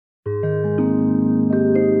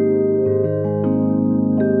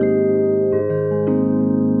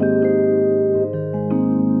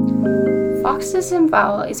Foxes and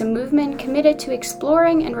Fowl is a movement committed to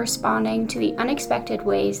exploring and responding to the unexpected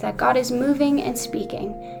ways that God is moving and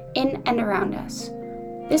speaking in and around us.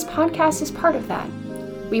 This podcast is part of that.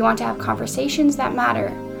 We want to have conversations that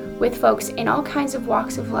matter with folks in all kinds of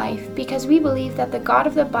walks of life because we believe that the God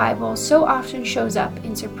of the Bible so often shows up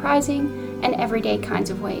in surprising and everyday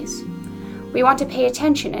kinds of ways. We want to pay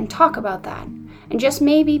attention and talk about that, and just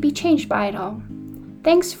maybe be changed by it all.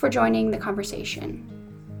 Thanks for joining the conversation.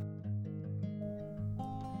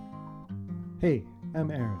 Hey,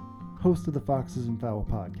 I'm Aaron, host of the Foxes and Fowl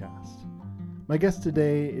podcast. My guest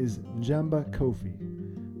today is Njamba Koffi.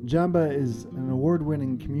 Njamba is an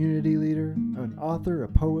award-winning community leader, an author, a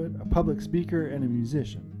poet, a public speaker, and a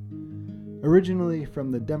musician. Originally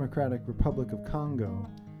from the Democratic Republic of Congo,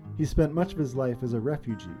 he spent much of his life as a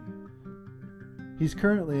refugee. He's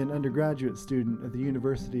currently an undergraduate student at the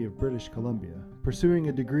University of British Columbia, pursuing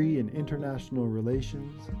a degree in international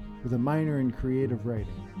relations with a minor in creative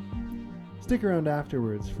writing. Stick around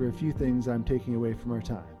afterwards for a few things I'm taking away from our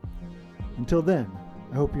time. Until then,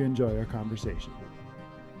 I hope you enjoy our conversation.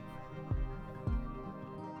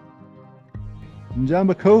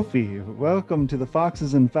 Njamba Koffi, welcome to the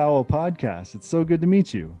Foxes and Fowl podcast. It's so good to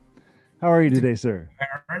meet you. How are you today, sir?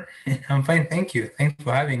 I'm fine, thank you. Thanks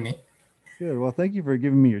for having me. Good. Well, thank you for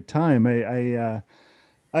giving me your time.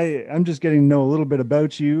 I'm just getting to know a little bit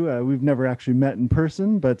about you. We've never actually met in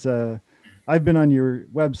person, but I've been on your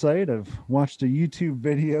website. I've watched a YouTube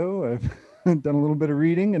video. I've done a little bit of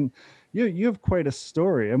reading, and you have quite a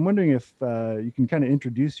story. I'm wondering if you can kind of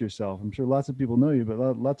introduce yourself. I'm sure lots of people know you, but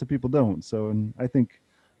lots of people don't. So, and I think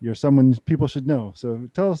you're someone people should know. So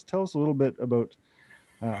tell us a little bit about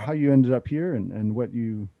how you ended up here and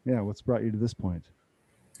what's brought you to this point.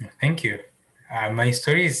 Thank you. My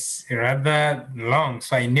story is rather long,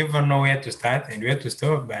 so I never know where to start and where to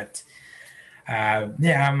stop. But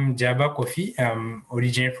I'm Njamba Koffi. I'm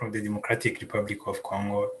originally from the Democratic Republic of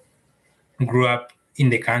Congo. Grew up in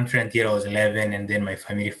the country until I was 11, and then my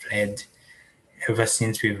family fled. Ever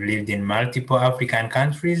since, we've lived in multiple African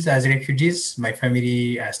countries as refugees. My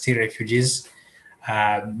family are still refugees.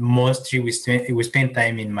 Mostly we spent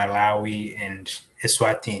time in Malawi and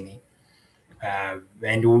Eswatini. And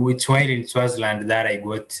it's while in Swaziland that I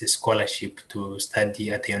got a scholarship to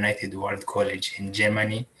study at the United World College in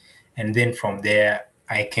Germany. And then from there,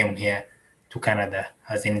 I came here to Canada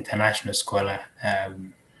as an international scholar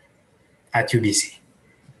at UBC.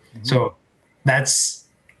 Mm-hmm. So that's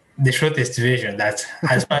the shortest version. That's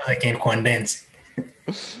as far as I can condense.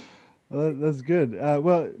 Well, that's good.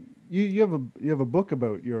 Well, you have a book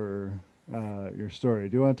about your story.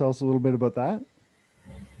 Do you want to tell us a little bit about that?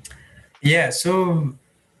 Yeah, so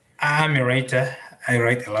I'm a writer. I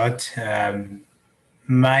write a lot.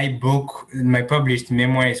 My published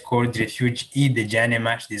memoir is called Refugee, The Journey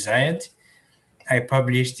Much Desired. I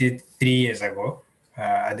published it 3 years ago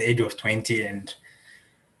at the age of 20, and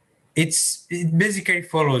it basically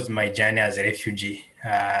follows my journey as a refugee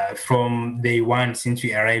from day one since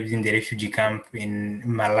we arrived in the refugee camp in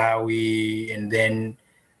Malawi, and then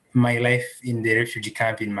my life in the refugee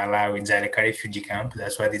camp in Malawi, Dzaleka refugee camp,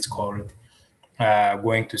 that's what it's called.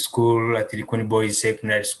 Going to school at Likuni Boys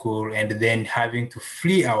Secondary School, and then having to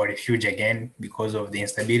flee our refuge again because of the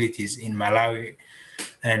instabilities in Malawi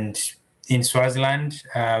and in Swaziland.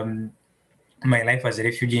 My life as a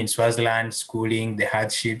refugee in Swaziland, schooling, the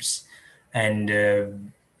hardships,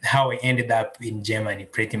 and how I ended up in Germany,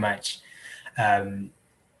 pretty much.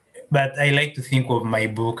 But I like to think of my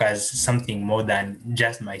book as something more than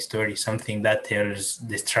just my story, something that tells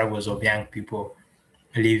the struggles of young people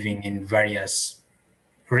living in various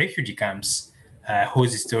refugee camps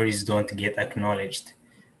whose stories don't get acknowledged.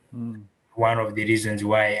 One of the reasons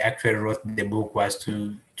why I actually wrote the book was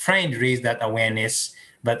to try and raise that awareness,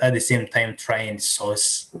 but at the same time try and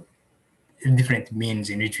source different means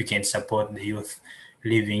in which we can support the youth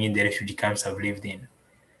living in the refugee camps I've lived in.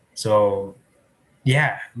 So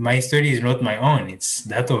yeah, my story is not my own. It's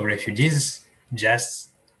that of refugees, just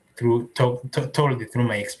told through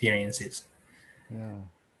my experiences.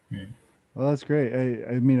 Yeah. Well, that's great.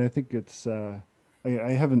 I mean, I think it's, I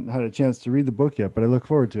haven't had a chance to read the book yet, but I look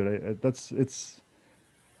forward to it. It's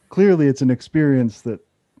clearly it's an experience that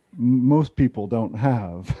most people don't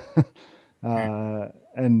have.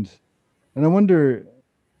 And I wonder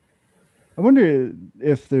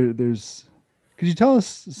if there's, could you tell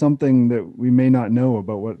us something that we may not know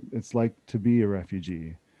about what it's like to be a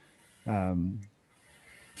refugee?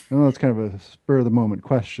 I know it's kind of a spur of the moment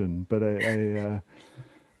question, but and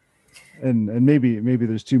maybe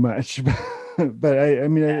there's too much, but I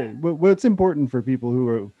mean, what's important for people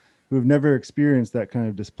who have never experienced that kind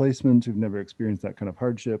of displacement, who've never experienced that kind of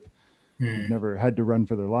hardship? who've never had to run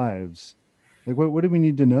for their lives. Like, what do we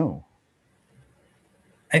need to know?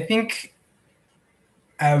 I think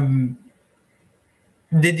the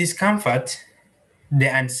discomfort, the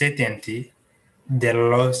uncertainty, the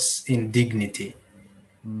loss in dignity.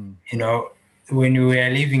 You know, when we were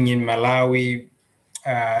living in Malawi,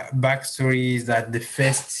 backstory is that the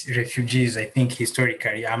first refugees, I think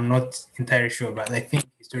historically, I'm not entirely sure, but I think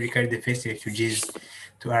historically the first refugees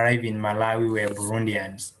to arrive in Malawi were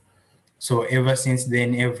Burundians. So ever since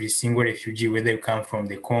then, every single refugee, whether you come from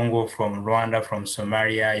the Congo, from Rwanda, from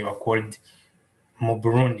Somalia, you are called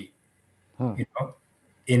Muburundi. Huh. You know,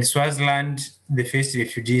 in Swaziland, the first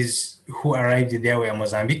refugees who arrived there were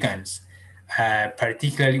Mozambicans,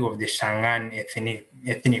 particularly of the Shangaan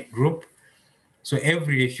ethnic group. So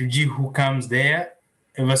every refugee who comes there,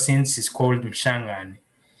 ever since, is called Mshangani,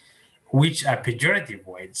 which are pejorative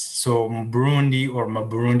words. So Burundi or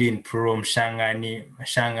Maburundi in plural,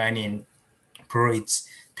 Mshangani in plural, it's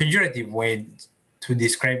pejorative word to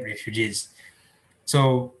describe refugees.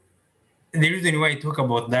 So the reason why I talk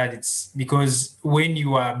about that, it's because when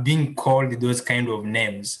you are being called those kind of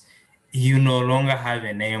names, you no longer have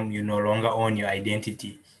a name, you no longer own your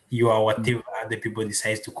identity. You are whatever other people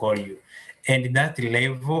decide to call you. And that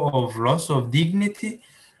level of loss of dignity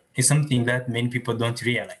is something that many people don't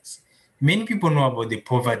realize. Many people know about the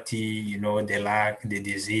poverty, you know, the lack, the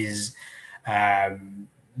disease.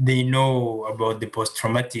 They know about the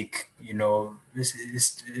post-traumatic, you know,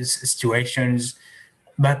 situations,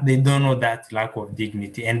 but they don't know that lack of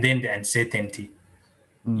dignity. And then the uncertainty.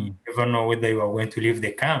 You never know whether you are going to leave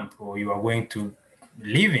the camp or you are going to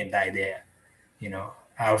live and die there. You know,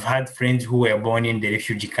 I've had friends who were born in the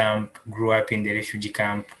refugee camp, grew up in the refugee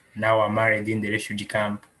camp, now are married in the refugee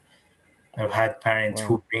camp. I've had parents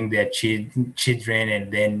who bring their children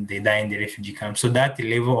and then they die in the refugee camp. So that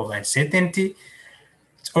level of uncertainty,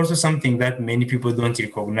 it's also something that many people don't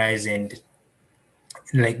recognize, and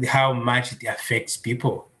like how much it affects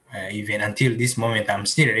people. Even until this moment, I'm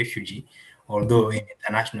still a refugee, although an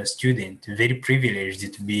international student, very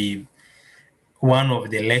privileged to be one of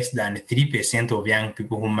the less than 3% of young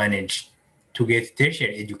people who manage to get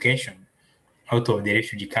tertiary education out of the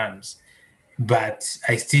refugee camps. But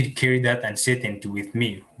I still carry that uncertainty with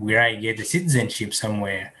me. Will I get a citizenship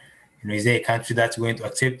somewhere? You know, is there a country that's going to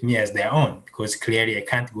accept me as their own? Because clearly I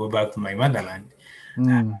can't go back to my motherland.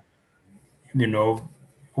 You know,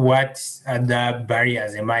 what other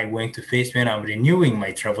barriers am I going to face when I'm renewing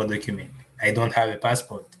my travel document? I don't have a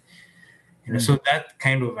passport. You know, so that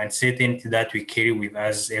kind of uncertainty that we carry with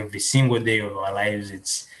us every single day of our lives,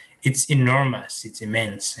 it's enormous, it's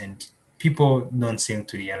immense, and people don't seem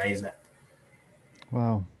to realize that.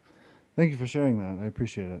 Wow. Thank you for sharing that. I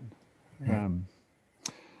appreciate it.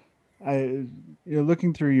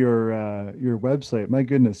 Looking through your website, my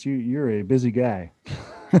goodness, you're a busy guy.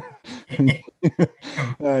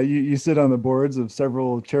 You sit on the boards of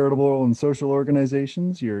several charitable and social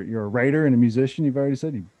organizations. You're a writer and a musician. You've already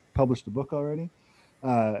said you published a book already.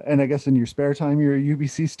 And I guess in your spare time, you're a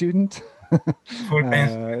UBC student. Full-time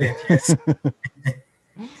student, yes.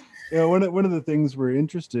 One of the things we're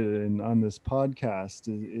interested in on this podcast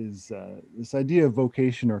is this idea of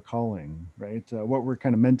vocation or calling, right? What we're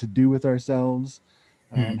kind of meant to do with ourselves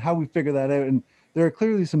and how we figure that out. And there are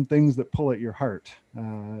clearly some things that pull at your heart.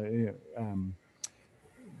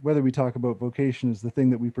 Whether we talk about vocation as the thing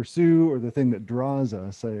that we pursue or the thing that draws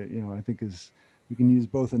us, I think we can use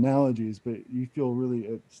both analogies, but you feel really,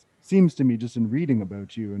 it seems to me just in reading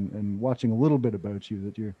about you and watching a little bit about you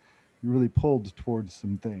that you're really pulled towards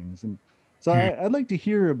some things. And so I'd like to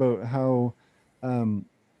hear about how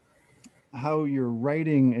your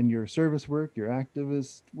writing and your service work, your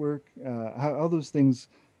activist work, how those things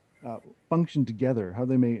function together, how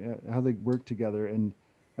they work together, and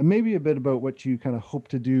maybe a bit about what you kind of hope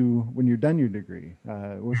to do when you're done your degree.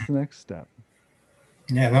 What's the next step?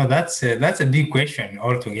 Yeah, no, that's a big question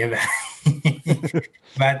altogether.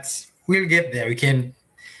 But we'll get there. We can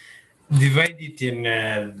divide it in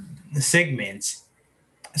segments.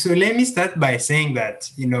 So let me start by saying that,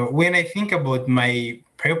 when I think about my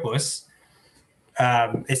purpose,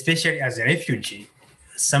 especially as a refugee,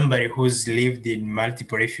 somebody who's lived in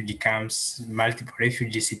multiple refugee camps, multiple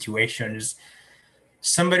refugee situations,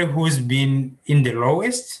 somebody who's been in the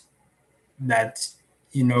lowest that,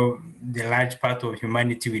 the large part of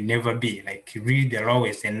humanity will never be, like really the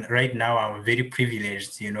lowest. And right now I'm very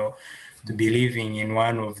privileged, to be living in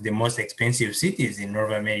one of the most expensive cities in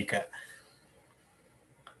North America.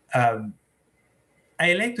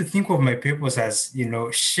 I like to think of my purpose as,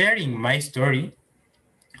 sharing my story,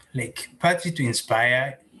 like partly to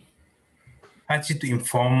inspire, partly to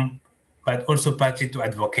inform, but also partly to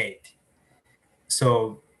advocate.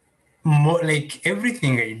 So more like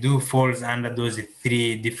everything I do falls under those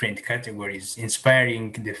three different categories: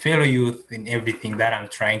 inspiring the fellow youth in everything that I'm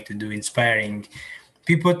trying to do, inspiring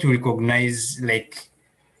people to recognize like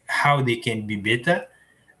how they can be better,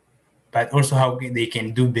 but also how they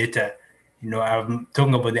can do better. I'm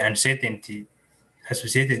talking about the uncertainty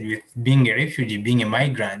associated with being a refugee, being a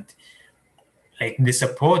migrant, like the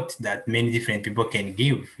support that many different people can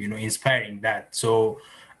give, inspiring that. So,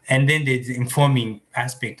 and then there's the informing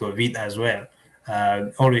aspect of it as well.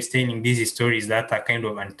 Always telling these stories that are kind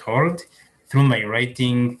of untold through my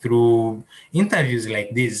writing, through interviews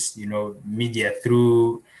like this, media,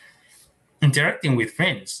 through interacting with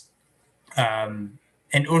friends,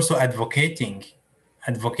 and also advocating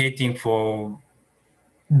for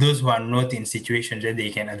those who are not in situations that they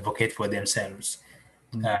can advocate for themselves.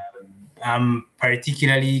 I'm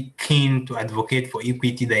particularly keen to advocate for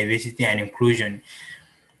equity, diversity, and inclusion,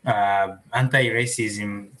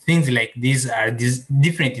 anti-racism. Things like these are these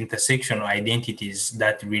different intersectional identities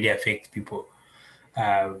that really affect people.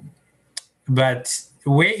 But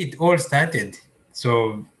where it all started,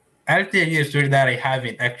 so I'll tell you a story that I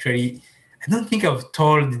don't think I've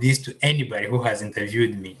told this to anybody who has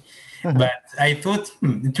interviewed me, but I thought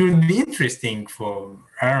it would be interesting for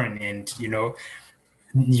Aaron and,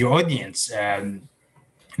 your audience,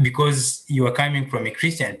 because you are coming from a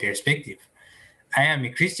Christian perspective. I am a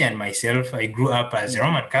Christian myself. I grew up as a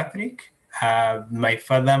Roman Catholic. My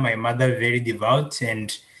father, my mother, very devout,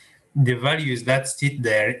 and the values that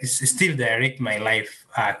still direct my life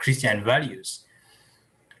are Christian values.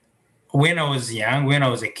 When I was young, when I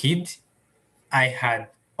was a kid, I had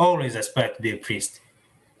always aspired to be a priest.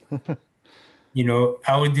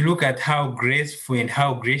 I would look at how graceful and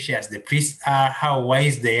how gracious the priests are, how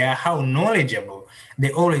wise they are, how knowledgeable.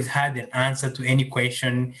 They always had an answer to any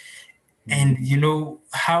question, and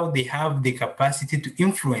how they have the capacity to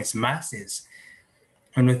influence masses,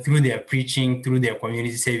 through their preaching, through their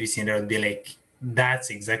community service, and they'll be like, that's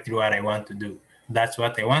exactly what I want to do. That's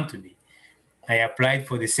what I want to be. I applied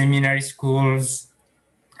for the seminary schools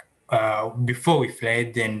before we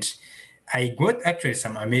fled, and I got actually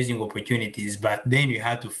some amazing opportunities, but then we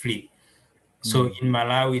had to flee. So in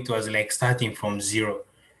Malawi, it was like starting from zero.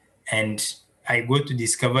 And I go to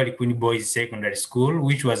discover Likuni Boys Secondary School,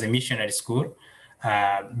 which was a missionary school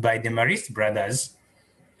by the Marist brothers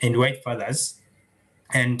and white fathers.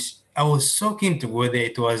 And I was so keen to go there.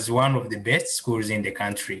 It was one of the best schools in the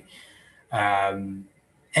country. And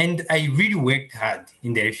I really worked hard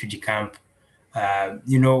in the refugee camp.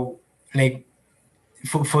 Like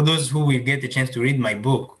for those who will get the chance to read my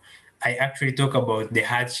book, I actually talk about the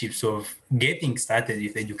hardships of getting started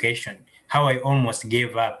with education, how I almost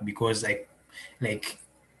gave up because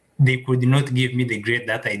they could not give me the grade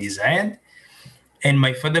that I desired. And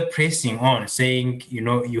my father pressing on, saying,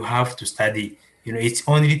 you have to study. It's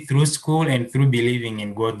only through school and through believing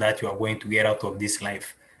in God that you are going to get out of this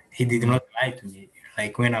life. He did not lie to me,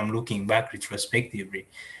 like when I'm looking back retrospectively.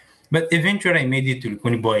 But eventually I made it to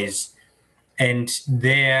Likuni Boys. And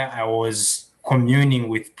there I was communing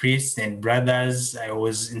with priests and brothers. I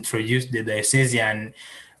was introduced to the diocesan,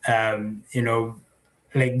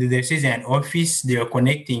 like the diocesan office. They were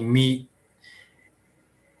connecting me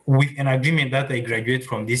with an agreement that I graduate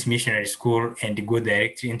from this missionary school and go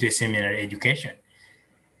directly into a seminary education.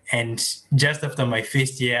 And just after my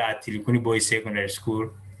first year at Likuni Boys Secondary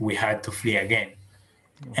School, we had to flee again.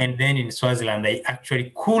 And then in Swaziland, I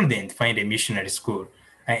actually couldn't find a missionary school.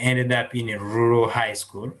 I ended up in a rural high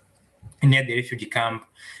school near the refugee camp.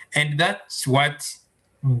 And that's what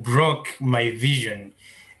broke my vision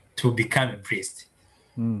to become a priest.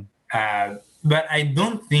 But I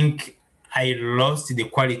don't think I lost the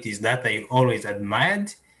qualities that I always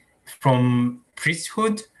admired from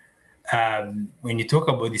priesthood. When you talk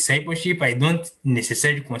about discipleship, I don't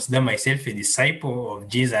necessarily consider myself a disciple of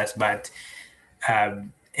Jesus, but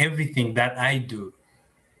everything that I do,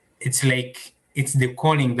 it's like it's the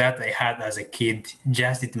calling that I had as a kid,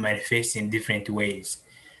 just it manifests in different ways.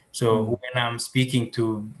 So when I'm speaking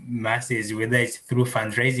to masses, whether it's through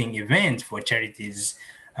fundraising events for charities,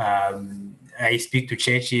 I speak to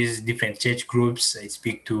churches, different church groups, I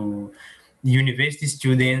speak to university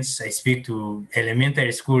students, I speak to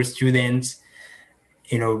elementary school students.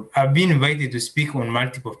 I've been invited to speak on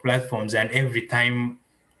multiple platforms, and every time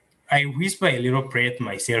I whisper a little prayer to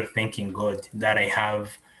myself, thanking God that I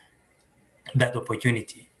have that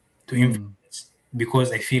opportunity to influence,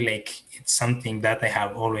 because I feel like it's something that I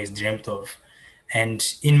have always dreamt of. And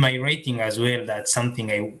in my writing as well, that's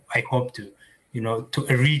something I hope to,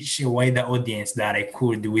 to reach a wider audience that I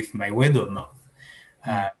could with my word of mouth.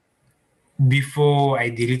 before I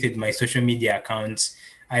deleted my social media accounts,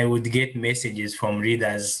 I would get messages from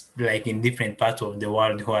readers like in different parts of the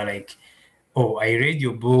world who are like, oh, I read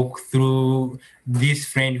your book through this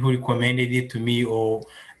friend who recommended it to me, or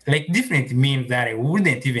like different memes that I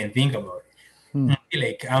wouldn't even think about. Hmm.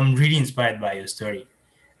 Like, I'm really inspired by your story.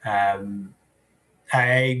 Um,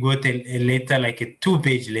 I got a letter, like a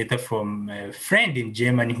 2-page letter from a friend in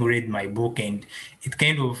Germany who read my book, and it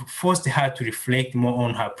kind of forced her to reflect more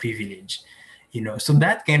on her privilege. So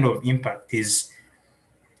that kind of impact is,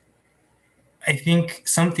 I think,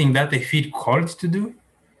 something that I feel called to do.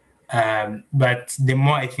 But the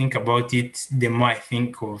more I think about it, the more I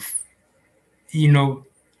think of,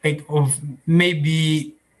 like of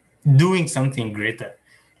maybe doing something greater.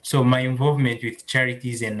 So my involvement with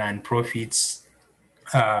charities and nonprofits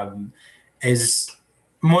um, is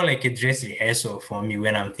more like a dress rehearsal for me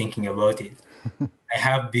when I'm thinking about it. I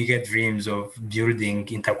have bigger dreams of building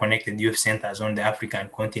interconnected youth centers on the African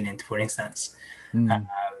continent, for instance. Hmm.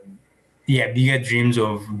 Yeah, bigger dreams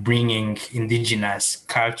of bringing indigenous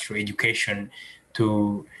culture education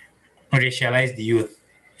to racialize the youth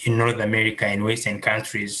in North America and Western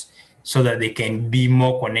countries so that they can be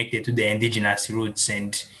more connected to their indigenous roots,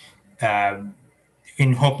 and um,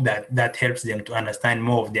 in hope that that helps them to understand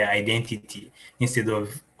more of their identity instead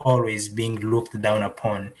of always being looked down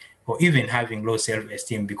upon or even having low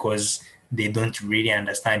self-esteem because they don't really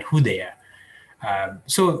understand who they are.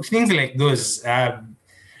 So things like those.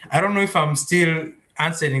 I don't know if I'm still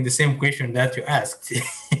answering the same question that you asked.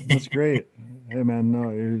 That's great. Hey man, no,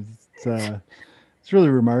 it's really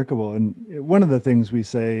remarkable. And one of the things we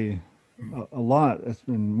say a lot,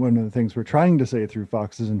 and one of the things we're trying to say through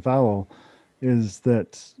Foxes and Fowl, is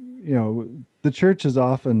that the church has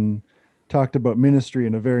often talked about ministry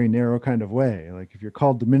in a very narrow kind of way. Like if you're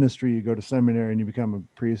called to ministry, you go to seminary and you become a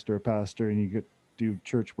priest or a pastor and you get do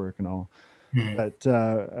church work and all. Hmm. But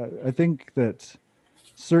I think that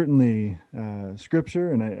certainly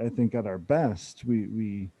scripture, and I think at our best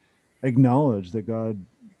we acknowledge that God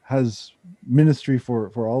has ministry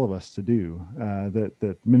for all of us to do,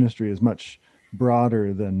 that ministry is much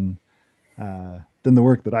broader than the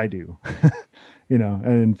work that I do. And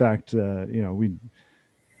in fact,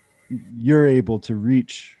 you're able to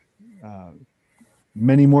reach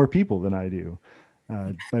many more people than I do,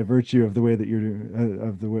 by virtue of the way that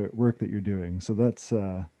of the work that you're doing. So that's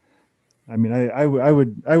I mean,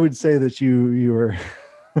 I would say that you are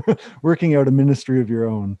working out a ministry of your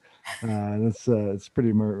own. That's it's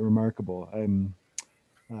pretty remarkable.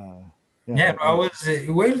 Yeah, Yeah, I was,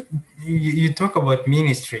 well, you talk about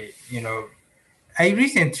ministry, I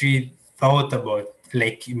recently thought about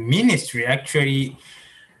like ministry. Actually,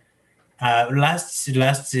 last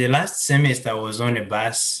semester I was on a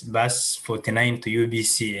bus 49 to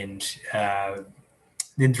UBC, and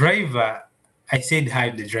the driver, I said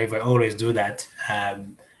hi to the driver. I always do that,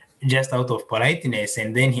 just out of politeness.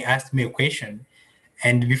 And then he asked me a question,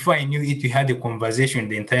 and before I knew it, we had a conversation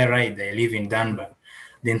the entire ride. I live in Denver,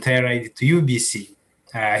 the entire ride to UBC.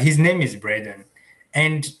 His name is Braden,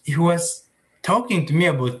 and he was talking to me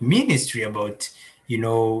about ministry, about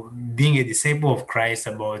being a disciple of Christ,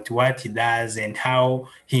 about what he does and how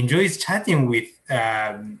he enjoys chatting with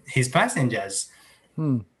his passengers.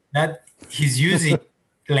 hmm. That he's using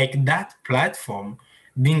like that platform,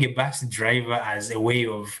 being a bus driver, as a way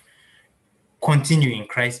of continuing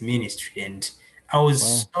Christ's ministry. And I was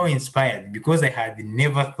Wow. so inspired because I had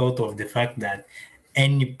never thought of the fact that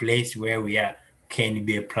any place where we are can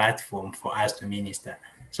be a platform for us to minister.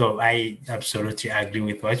 So I absolutely agree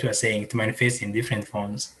with what you are saying. It manifests in different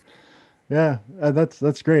forms. Yeah,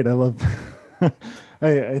 that's great. I love.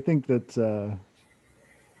 I think that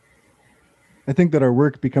our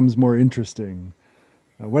work becomes more interesting,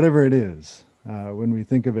 whatever it is, when we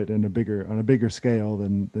think of it on a bigger scale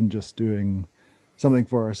than just doing something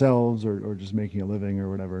for ourselves, or just making a living or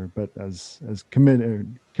whatever, but as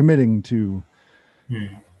committing to Hmm.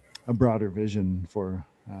 a broader vision for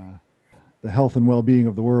the health and well-being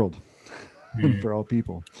of the world and Hmm. for all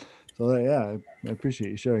people. So yeah, I appreciate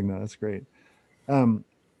you sharing that. That's great. Um,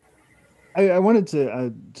 I wanted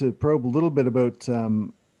to probe a little bit about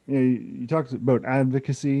you talked about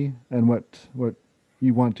advocacy and what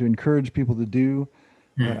you want to encourage people to do.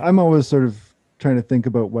 Hmm. I'm always sort of trying to think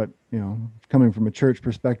about what, coming from a church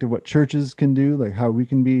perspective, what churches can do, like how we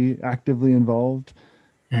can be actively involved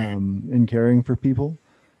Hmm. in caring for people.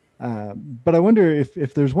 But I wonder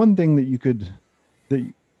if there's one thing that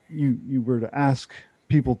you were to ask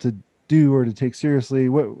people to do or to take seriously.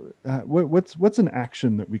 What's an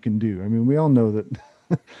action that we can do? I mean, we all know that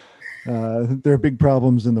There are big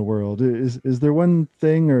problems in the world. Is there one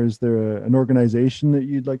thing, or is there an organization that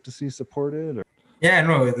you'd like to see supported? Or? Yeah,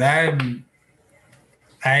 no,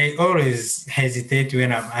 I always hesitate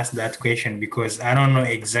when I'm asked that question because I don't know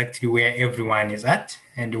exactly where everyone is at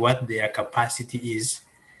and what their capacity is.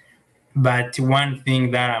 But one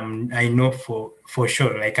thing that I know for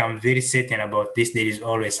sure, like I'm very certain about this, there is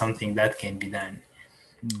always something that can be done.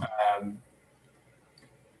 Mm.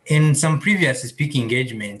 In some previous speaking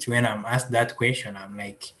engagements, when I'm asked that question, I'm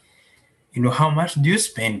like, how much do you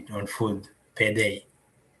spend on food per day?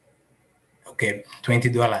 Okay,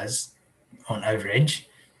 $20 on average.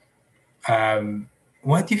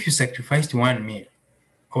 What if you sacrificed one meal?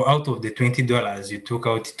 Or out of the $20, you took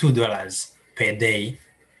out $2 per day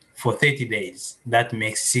for 30 days. That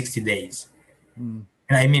makes 60 days. Mm.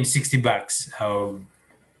 And I mean $60,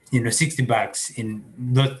 $60 in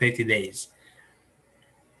those 30 days.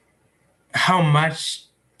 How much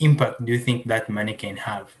impact do you think that money can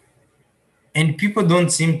have? And people don't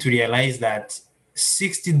seem to realize that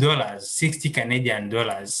 $60, 60 Canadian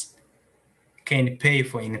dollars, can pay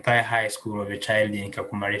for an entire high school of a child in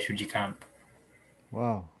Kakuma refugee camp.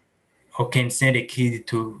 Wow. Or can send a kid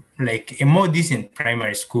to like a more decent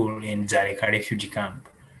primary school in Zareka refugee camp.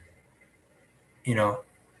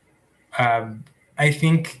 I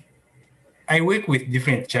think I work with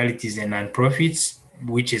different charities and nonprofits,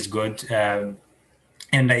 which is good.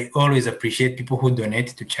 And I always appreciate people who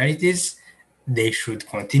donate to charities. They should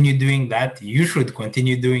continue doing that. You should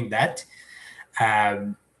continue doing that.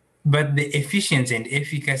 But the efficiency and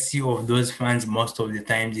efficacy of those funds most of the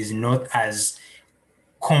times is not as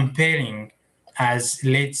compelling as,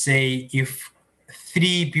 let's say, if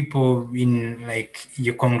three people in like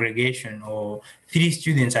your congregation or three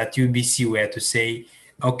students at UBC were to say,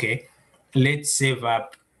 okay, let's save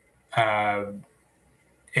up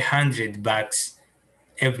 $100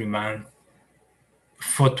 every month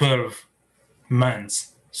for 12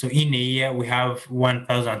 months. So in a year, we have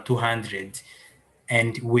 1,200.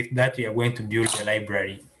 And with that, we are going to build a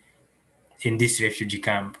library in this refugee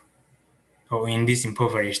camp or in this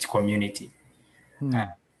impoverished community.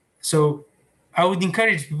 So I would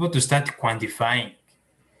encourage people to start quantifying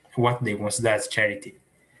what they consider as charity.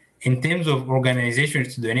 In terms of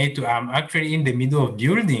organizations to donate to, I'm actually in the middle of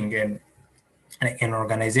building an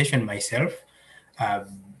organization myself.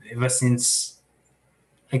 Ever since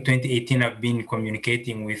like 2018, I've been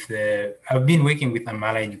I've been working with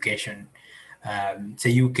Amala Education. It's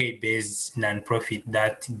a UK-based nonprofit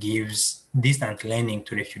that gives distant learning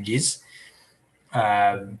to refugees.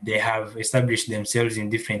 They have established themselves in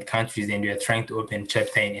different countries, and we are trying to open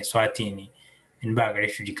chapter in Eswatini, in Baga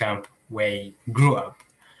refugee camp, where I grew up.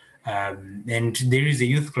 And there is a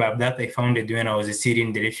youth club that I founded when I was a Syrian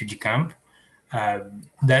in the refugee camp,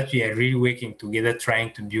 that we are really working together,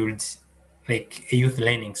 trying to build like a youth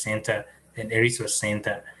learning center and a resource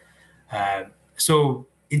center. So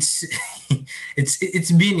it's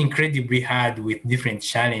it's been incredibly hard with different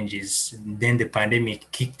challenges. Then the pandemic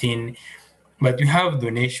kicked in, but we have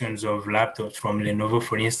donations of laptops from Lenovo,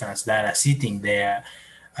 for instance, that are sitting there.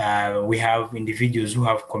 We have individuals who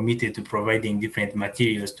have committed to providing different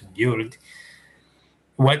materials to build.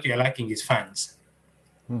 What we are lacking is funds.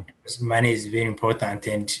 Money is very important,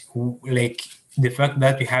 and like the fact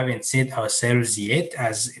that we haven't set ourselves yet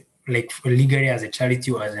as like legally as a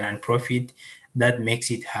charity or as a nonprofit, that makes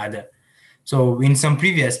it harder. So in some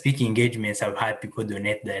previous speaking engagements, I've had people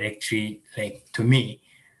donate directly like to me.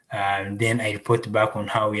 Then I report back on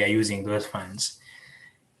how we are using those funds.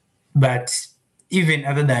 But even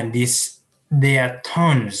other than this, there are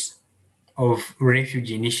tons of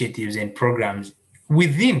refugee initiatives and programs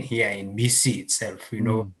within here in BC itself.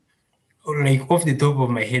 Like off the top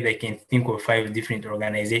of my head, I can think of 5 different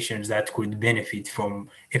organizations that could benefit from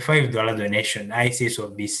a $5 donation. ISIS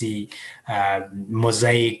of BC,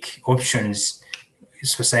 Mosaic Options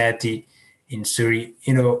Society in Surrey.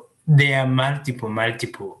 There are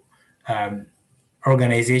multiple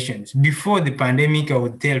organizations. Before the pandemic, I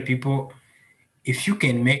would tell people, if you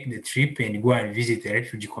can make the trip and go and visit a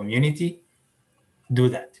refugee community, do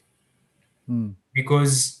that.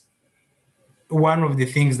 Because one of the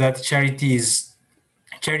things that charity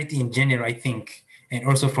in general, I think, and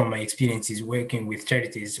also from my experiences working with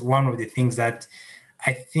charities, one of the things that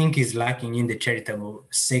I think is lacking in the charitable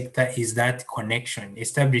sector is that connection,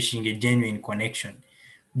 establishing a genuine connection.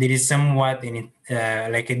 There is somewhat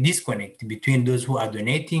like a disconnect between those who are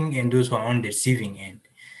donating and those who are on the receiving end.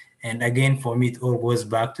 And again, for me, it all goes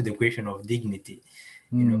back to the question of dignity.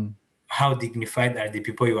 How dignified are the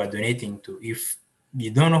people you are donating to if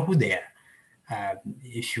you don't know who they are,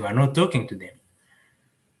 if you are not talking to them?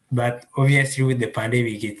 But obviously with the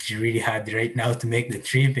pandemic, it's really hard right now to make the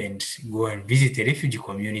trip and go and visit a refugee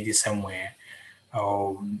community somewhere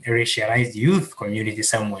or a racialized youth community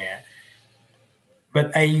somewhere.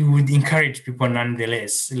 But I would encourage people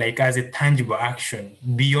nonetheless, like as a tangible action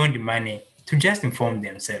beyond money, to just inform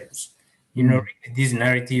themselves. Read these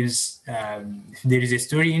narratives. If there is a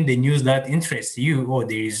story in the news that interests you, or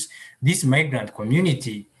there is this migrant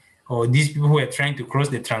community, or these people who are trying to cross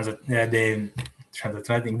the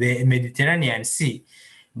transatlantic, the Mediterranean Sea,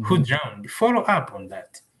 who drowned, follow up on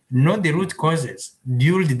that. Know the root causes,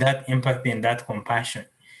 build that empathy and that compassion.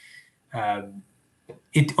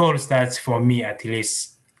 It all starts, for me at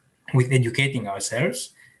least, with educating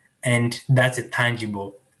ourselves, and that's a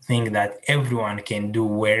tangible thing that everyone can do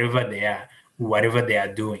wherever they are, whatever they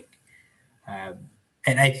are doing.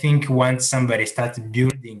 And I think once somebody starts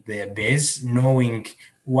building their base, knowing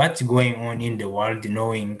what's going on in the world,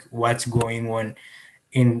 knowing what's going on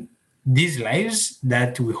in these lives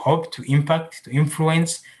that we hope to impact, to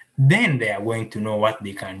influence, then they are going to know what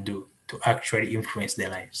they can do to actually influence their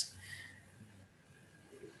lives.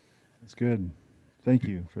 That's good. Thank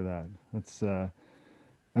you for that. That's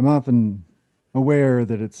I'm often aware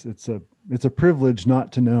that it's a privilege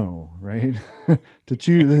not to know, right? to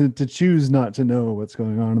choose not to know what's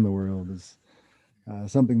going on in the world is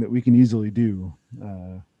something that we can easily do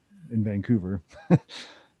in Vancouver.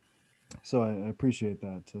 So I appreciate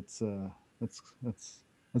that. That's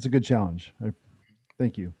a good challenge.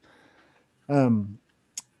 Thank you. I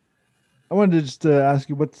wanted to just ask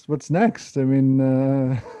you what's next. I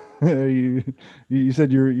mean, you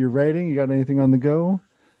said you're writing. You got anything on the go?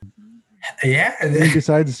 Yeah.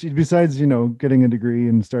 Besides getting a degree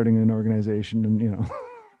and starting an organization and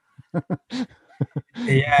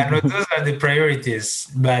Yeah, no, those are the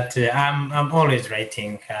priorities. But I'm always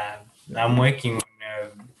writing. I'm working on.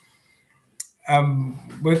 I'm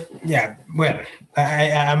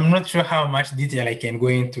not sure how much detail I can go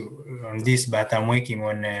into on this, but I'm working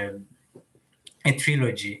on a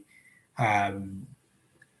trilogy,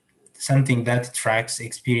 something that tracks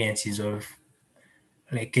experiences of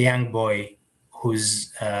like a young boy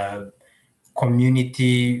whose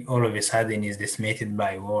community all of a sudden is decimated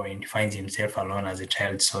by war and finds himself alone as a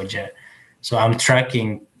child soldier. So I'm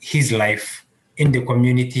tracking his life in the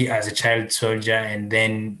community as a child soldier and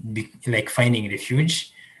then finding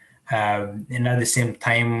refuge. And at the same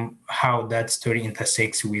time, how that story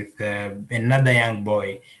intersects with another young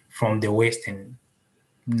boy from the Western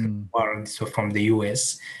world, so from the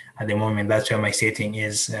US. At the moment, that's where my setting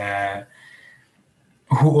is,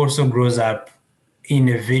 who also grows up in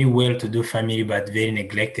a very well-to-do family, but very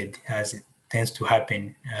neglected, as it tends to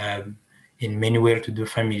happen in many well-to-do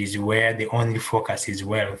families where the only focus is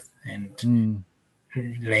wealth and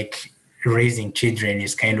like raising children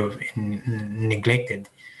is kind of neglected.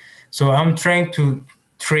 So I'm trying to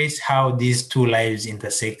trace how these two lives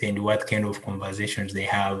intersect and what kind of conversations they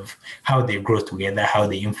have, how they grow together, how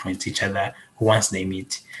they influence each other once they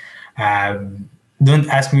meet. Don't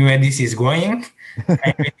ask me where this is going.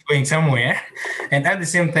 I know it's going somewhere. And at the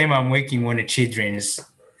same time, I'm working on a children's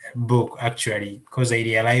book, actually, because I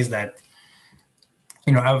realized that,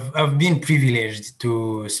 I've been privileged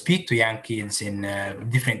to speak to young kids in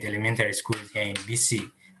different elementary schools here in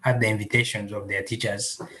BC at the invitations of their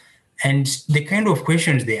teachers. And the kind of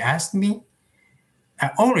questions they asked me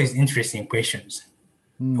are always interesting questions.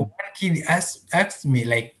 One kid asked me,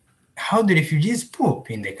 like, how do refugees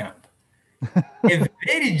poop in the camp? A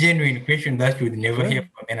very genuine question that you would never hear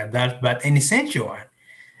from an adult, but an essential one.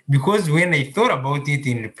 Because when I thought about it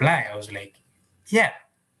in reply, I was like, yeah,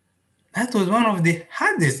 that was one of the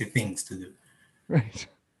hardest things to do. Right.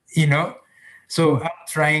 So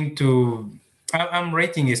I'm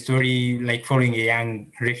writing a story like following a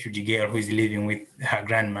young refugee girl who is living with her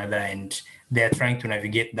grandmother, and they're trying to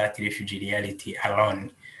navigate that refugee reality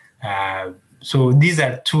alone. So these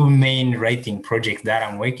are two main writing projects that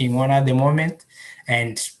I'm working on at the moment.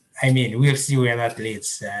 And I mean, we'll see where that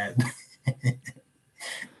leads.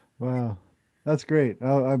 Wow, that's great.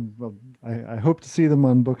 I hope to see them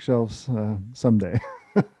on bookshelves someday.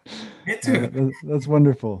 Me too. That's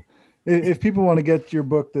wonderful. If people want to get your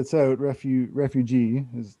book that's out, Refugee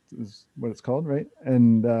is what it's called, right?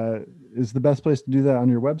 And is the best place to do that on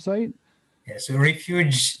your website? Yeah, so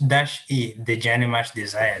Refuge-E, The Journey Much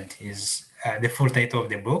Desired is the full title of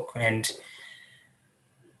the book. And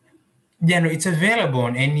it's available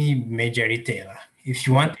on any major retailer. If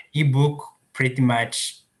you want an ebook, pretty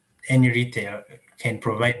much any retailer can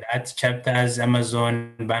provide that. Chapters,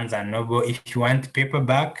 Amazon, Barnes and Noble. If you want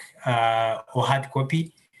paperback or hard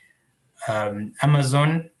copy,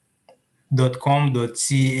 Amazon, .com,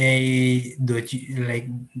 .ca, like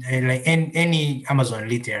any Amazon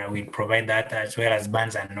retailer will provide that, as well as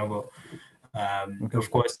Barnes and Noble. Okay.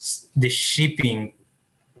 Of course, the shipping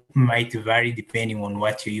might vary depending on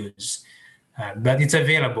what you use, but it's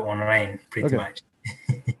available online pretty much.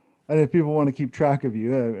 And if people want to keep track of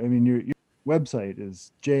you, I mean, your website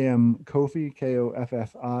is jmkoffi,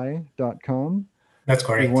 KOFFI.com. That's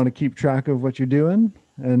correct. People want to keep track of what you're doing.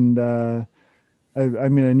 And I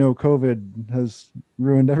mean, I know COVID has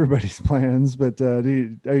ruined everybody's plans, but are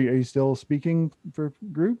you still speaking for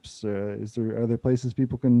groups? Are there places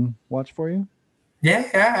people can watch for you?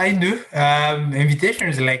 Yeah, I do.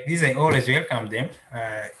 Invitations like this, I always welcome them.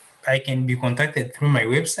 I can be contacted through my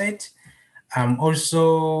website. I'm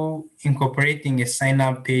also incorporating a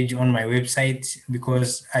sign-up page on my website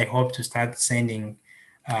because I hope to start sending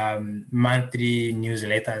monthly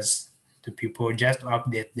newsletters to people just to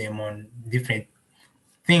update them on different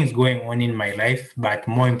things going on in my life, but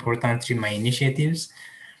more importantly, my initiatives,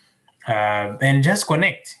 and just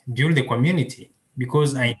connect, build a community,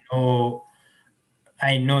 because I know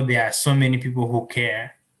there are so many people who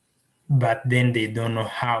care, but then they don't know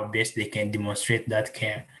how best they can demonstrate that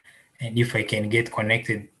care. And if I can get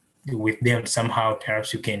connected with them somehow,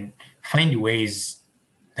 perhaps you can find ways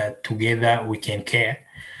that together we can care.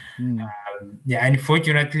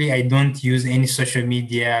 Unfortunately, I don't use any social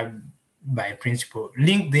media by principle.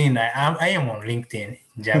 LinkedIn, I am on LinkedIn,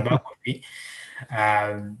 Njamba Koffi.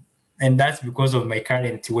 And that's because of my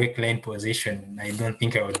current work-line position. I don't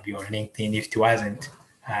think I would be on LinkedIn if it wasn't.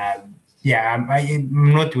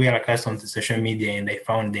 I'm not well accustomed to social media, and I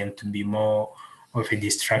found them to be more of a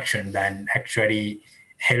distraction than actually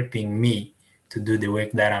helping me to do the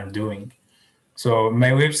work that I'm doing. So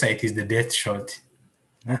my website is the best shot.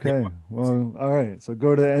 Okay. Well, all right. So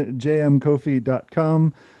go to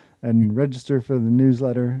jmkoffi.com and register for the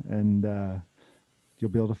newsletter, and you'll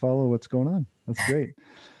be able to follow what's going on. That's great.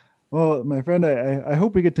 Well, my friend, I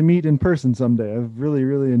hope we get to meet in person someday. I've really,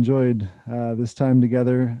 really enjoyed this time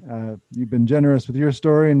together. You've been generous with your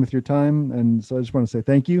story and with your time. And so I just want to say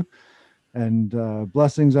thank you and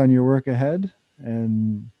blessings on your work ahead.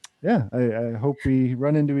 And yeah, I hope we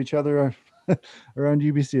run into each other around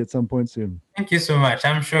UBC at some point soon. Thank you so much.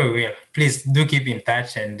 I'm sure we will. Please do keep in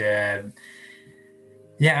touch. And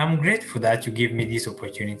I'm grateful that you gave me this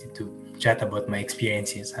opportunity to chat about my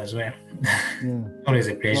experiences as well. Yeah. Always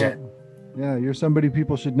a pleasure. Well, you're somebody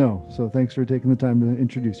people should know. So thanks for taking the time to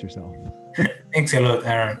introduce yourself. Thanks a lot,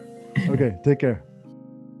 Aaron. Okay, take care.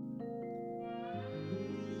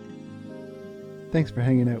 Thanks for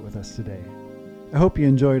hanging out with us today. I hope you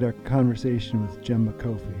enjoyed our conversation with Njamba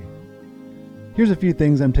Koffi. Here's a few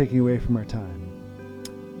things I'm taking away from our time.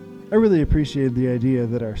 I really appreciated the idea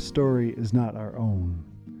that our story is not our own.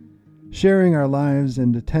 Sharing our lives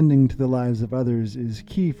and attending to the lives of others is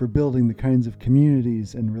key for building the kinds of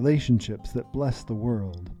communities and relationships that bless the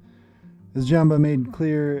world. As Njamba made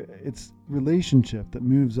clear, it's relationship that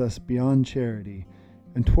moves us beyond charity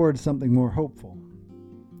and towards something more hopeful.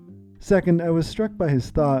 Second, I was struck by his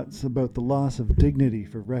thoughts about the loss of dignity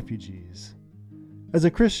for refugees. As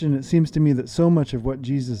a Christian, it seems to me that so much of what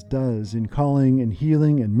Jesus does in calling and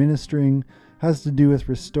healing and ministering has to do with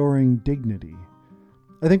restoring dignity.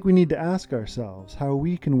 I think we need to ask ourselves how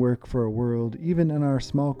we can work for a world, even in our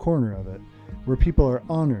small corner of it, where people are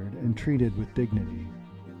honored and treated with dignity.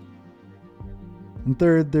 And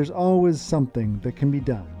third, there's always something that can be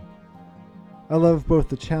done. I love both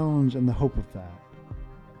the challenge and the hope of that.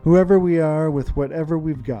 Whoever we are, with whatever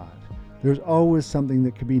we've got, there's always something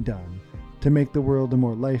that can be done to make the world a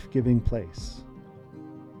more life-giving place.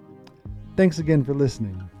 Thanks again for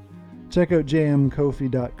listening. Check out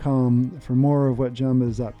jmkoffi.com for more of what Njamba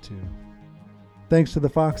is up to. Thanks to the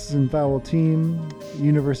Foxes and Fowl team,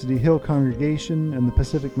 University Hill Congregation, and the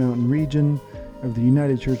Pacific Mountain region of the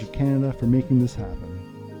United Church of Canada for making this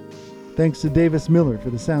happen. Thanks to Davis Miller for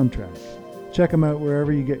the soundtrack. Check him out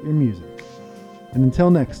wherever you get your music. And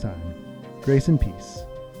until next time, grace and peace.